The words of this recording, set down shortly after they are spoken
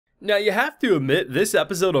Now, you have to admit, this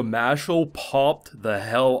episode of Mashle popped the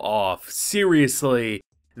hell off. Seriously,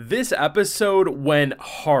 this episode went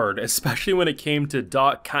hard, especially when it came to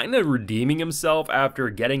Dot kind of redeeming himself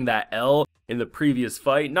after getting that L in the previous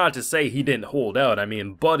fight. Not to say he didn't hold out, I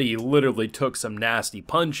mean, Buddy literally took some nasty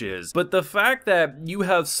punches. But the fact that you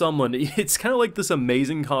have someone, it's kind of like this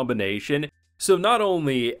amazing combination. So not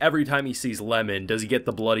only every time he sees Lemon does he get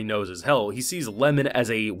the bloody nose as hell, he sees Lemon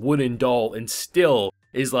as a wooden doll and still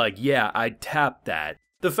is like, yeah, I tapped that.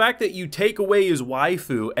 The fact that you take away his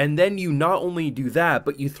waifu and then you not only do that,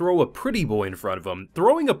 but you throw a pretty boy in front of him.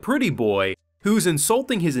 Throwing a pretty boy who's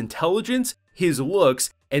insulting his intelligence, his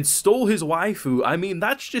looks, and stole his waifu, I mean,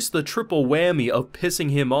 that's just the triple whammy of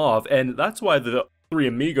pissing him off, and that's why the three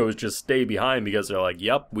amigos just stay behind, because they're like,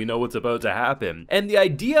 yep, we know what's about to happen. And the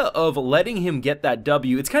idea of letting him get that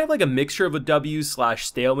W, it's kind of like a mixture of a W slash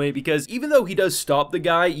stalemate, because even though he does stop the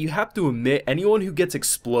guy, you have to admit, anyone who gets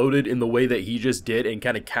exploded in the way that he just did and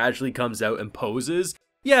kind of casually comes out and poses,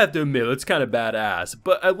 you have to admit, it's kind of badass.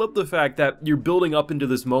 But I love the fact that you're building up into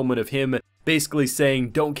this moment of him basically saying,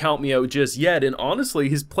 don't count me out just yet, and honestly,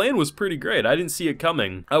 his plan was pretty great. I didn't see it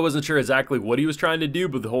coming. I wasn't sure exactly what he was trying to do,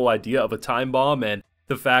 but the whole idea of a time bomb and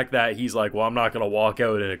the fact that he's like, well, I'm not going to walk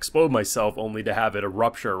out and explode myself only to have it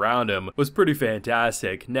rupture around him was pretty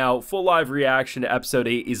fantastic. Now, full live reaction to episode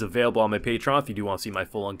 8 is available on my Patreon. If you do want to see my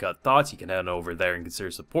full uncut thoughts, you can head on over there and consider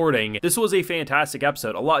supporting. This was a fantastic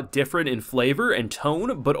episode, a lot different in flavor and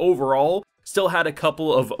tone, but overall, still had a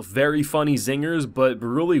couple of very funny zingers, but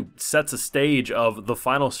really sets a stage of the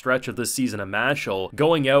final stretch of this season of Mashle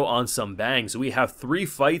going out on some bangs. We have 3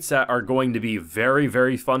 fights that are going to be very,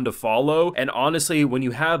 very fun to follow, and honestly, when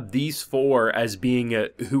you have these 4 as being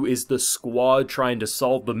who is the squad trying to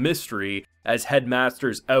solve the mystery, as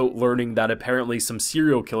Headmaster's out learning that apparently some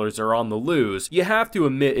serial killers are on the loose, you have to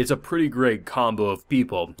admit it's a pretty great combo of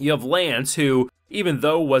people. You have Lance, who, even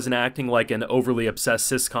though wasn't acting like an overly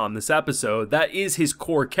obsessed sitcom this episode, that is his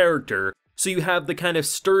core character. So you have the kind of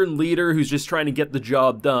stern leader who's just trying to get the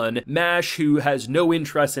job done, Mash, who has no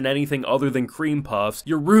interest in anything other than cream puffs,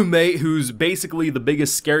 your roommate, who's basically the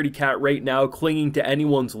biggest scaredy cat right now, clinging to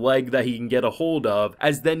anyone's leg that he can get a hold of,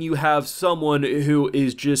 as then you have someone who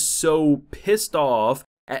is just so pissed off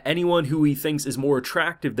at anyone who he thinks is more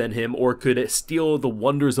attractive than him or could steal the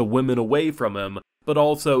wonders of women away from him, but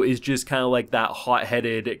also is just kind of like that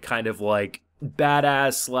hot-headed kind of like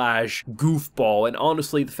badass slash goofball. And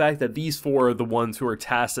honestly, the fact that these 4 are the ones who are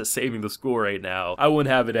tasked at saving the school right now, I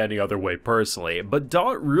wouldn't have it any other way personally. But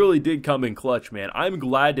Dot really did come in clutch, man. I'm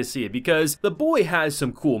glad to see it because the boy has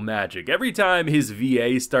some cool magic. Every time his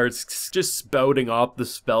VA starts just spouting off the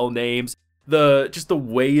spell names, just the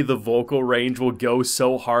way the vocal range will go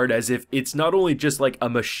so hard, as if it's not only just like a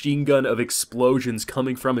machine gun of explosions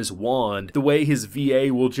coming from his wand, the way his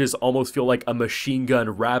VA will just almost feel like a machine gun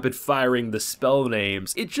rapid firing the spell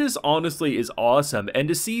names. It just honestly is awesome. And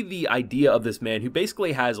to see the idea of this man who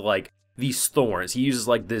basically has like these thorns. He uses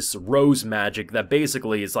like this rose magic that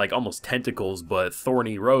basically is like almost tentacles but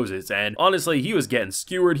thorny roses, and honestly he was getting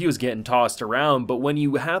skewered, he was getting tossed around, but when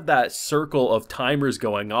you have that circle of timers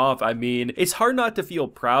going off, I mean, it's hard not to feel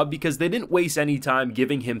proud because they didn't waste any time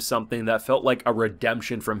giving him something that felt like a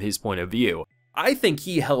redemption from his point of view. I think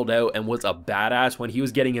he held out and was a badass when he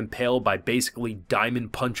was getting impaled by basically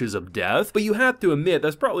diamond punches of death, but you have to admit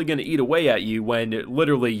that's probably going to eat away at you when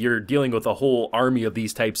literally you're dealing with a whole army of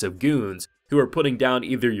these types of goons who are putting down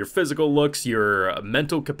either your physical looks, your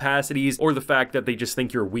mental capacities, or the fact that they just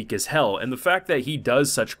think you're weak as hell. And the fact that he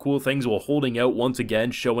does such cool things while holding out once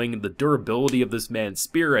again, showing the durability of this man's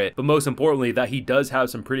spirit, but most importantly that he does have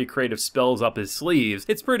some pretty creative spells up his sleeves,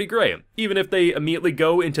 it's pretty great. Even if they immediately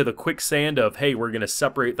go into the quicksand of, hey, we're gonna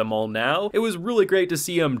separate them all now, it was really great to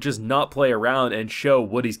see him just not play around and show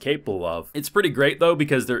what he's capable of. It's pretty great though,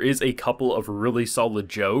 because there is a couple of really solid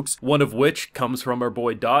jokes, one of which comes from our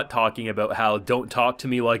boy Dot talking about how don't talk to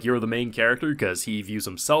me like you're the main character, because he views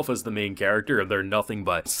himself as the main character and they're nothing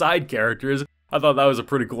but side characters. I thought that was a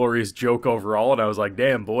pretty glorious joke overall, and I was like,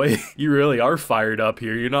 damn boy, you really are fired up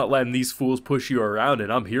here. You're not letting these fools push you around, and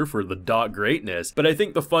I'm here for the Dot greatness. But I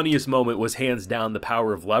think the funniest moment was hands down the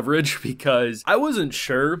power of leverage, because I wasn't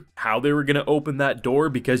sure how they were going to open that door,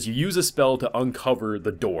 because you use a spell to uncover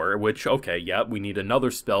the door, which, okay, yeah, we need another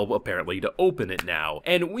spell apparently to open it now.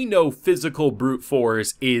 And we know physical brute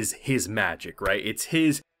force is his magic, right? It's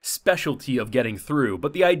his specialty of getting through,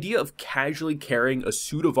 but the idea of casually carrying a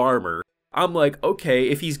suit of armor, I'm like, okay,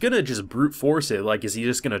 if he's gonna just brute force it, like, is he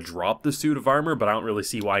just gonna drop the suit of armor? But I don't really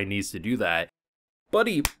see why he needs to do that.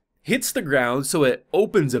 Buddy hits the ground so it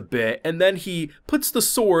opens a bit, and then he puts the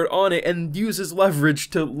sword on it and uses leverage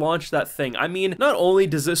to launch that thing. I mean, not only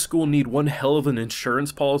does this school need one hell of an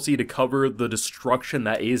insurance policy to cover the destruction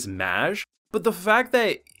that is MASH, but the fact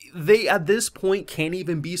that they, at this point, can't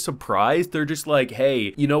even be surprised. They're just like,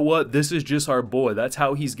 hey, you know what? This is just our boy. That's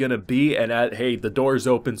how he's gonna be. And hey, the door's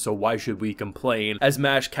open, so why should we complain? As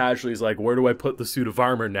MASH casually is like, where do I put the suit of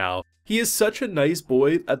armor now? He is such a nice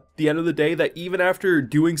boy at the end of the day that even after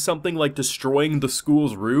doing something like destroying the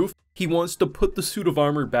school's roof, he wants to put the suit of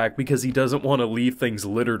armor back because he doesn't want to leave things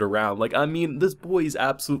littered around. Like, I mean, this boy is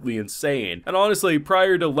absolutely insane. And honestly,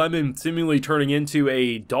 prior to Lemon seemingly turning into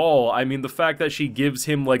a doll, I mean, the fact that she gives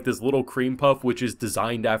him like this little cream puff, which is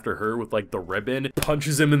designed after her with like the ribbon,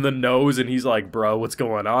 punches him in the nose, and he's like, bro, what's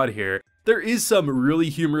going on here? There is some really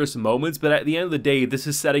humorous moments, but at the end of the day, this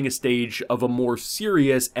is setting a stage of a more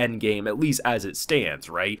serious endgame, at least as it stands,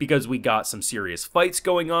 right? Because we got some serious fights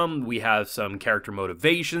going on, we have some character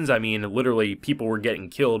motivations. I mean, literally, people were getting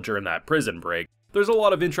killed during that prison break. There's a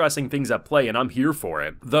lot of interesting things at play, and I'm here for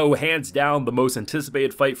it. Though, hands down, the most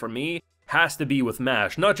anticipated fight for me has to be with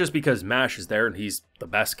MASH, not just because MASH is there and he's the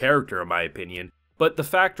best character in my opinion, but the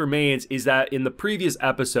fact remains is that in the previous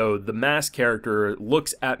episode, the masked character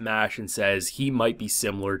looks at MASH and says he might be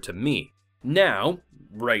similar to me. Now,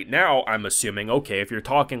 right now, I'm assuming, okay, if you're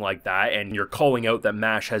talking like that and you're calling out that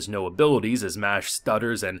MASH has no abilities as MASH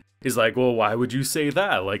stutters and is like, well, why would you say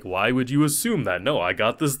that? Like, why would you assume that? No, I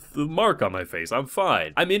got the mark on my face. I'm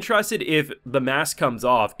fine. I'm interested if the mask comes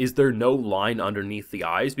off, is there no line underneath the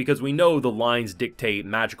eyes? Because we know the lines dictate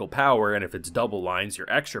magical power, and if it's double lines,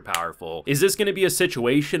 you're extra powerful. Is this going to be a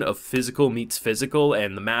situation of physical meets physical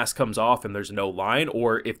and the mask comes off and there's no line?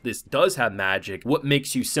 Or if this does have magic, what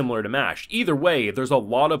makes you similar to MASH? Either way, there's a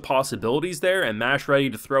lot of possibilities there, and MASH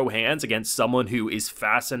ready to throw hands against someone who is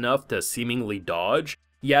fast enough to seemingly dodge.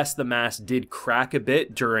 Yes, the mask did crack a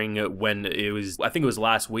bit during when it was, I think it was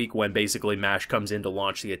last week, when basically MASH comes in to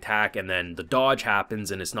launch the attack and then the dodge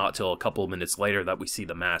happens, and it's not till a couple of minutes later that we see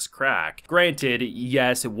the mask crack. Granted,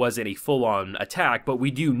 yes, it wasn't a full-on attack, but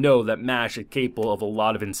we do know that MASH is capable of a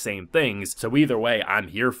lot of insane things, so either way, I'm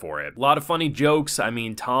here for it. A lot of funny jokes. I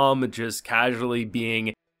mean, Tom just casually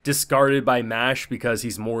being discarded by MASH because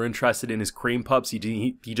he's more interested in his cream puffs.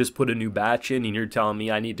 He just put a new batch in, and you're telling me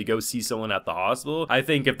I need to go see someone at the hospital? I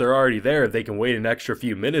think if they're already there, they can wait an extra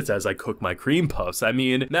few minutes as I cook my cream puffs. I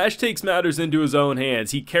mean, MASH takes matters into his own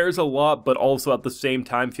hands. He cares a lot, but also at the same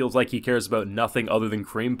time feels like he cares about nothing other than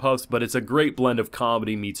cream puffs, but it's a great blend of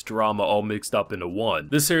comedy meets drama all mixed up into one.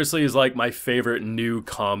 This seriously is like my favorite new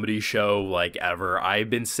comedy show like ever. I've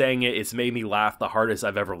been saying it, it's made me laugh the hardest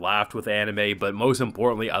I've ever laughed with anime, but most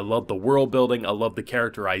importantly, I love the world building, I love the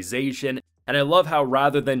characterization, and I love how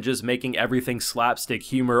rather than just making everything slapstick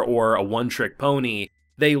humor or a one-trick pony,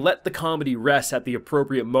 they let the comedy rest at the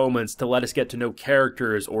appropriate moments to let us get to know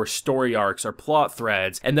characters or story arcs or plot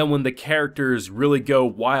threads, and then when the characters really go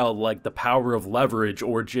wild, like the power of leverage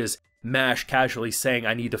or just MASH casually saying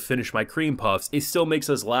I need to finish my cream puffs, it still makes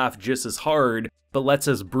us laugh just as hard, but lets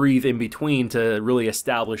us breathe in between to really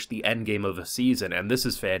establish the end game of a season, and this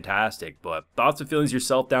is fantastic. But thoughts and feelings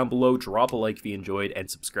yourself down below, drop a like if you enjoyed,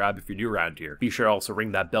 and subscribe if you're new around here. Be sure to also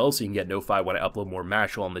ring that bell so you can get notified when I upload more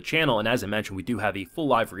Mashle on the channel, and as I mentioned, we do have a full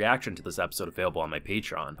live reaction to this episode available on my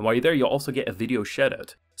Patreon. And while you're there, you'll also get a video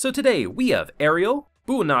shoutout. So today, we have Ariel,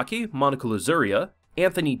 Bhuwanake, Manukulasuriya,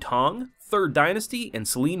 Anthony Tong, Third Dynasty, and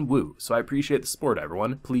Celine Wu. So I appreciate the support,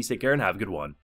 everyone. Please take care and have a good one.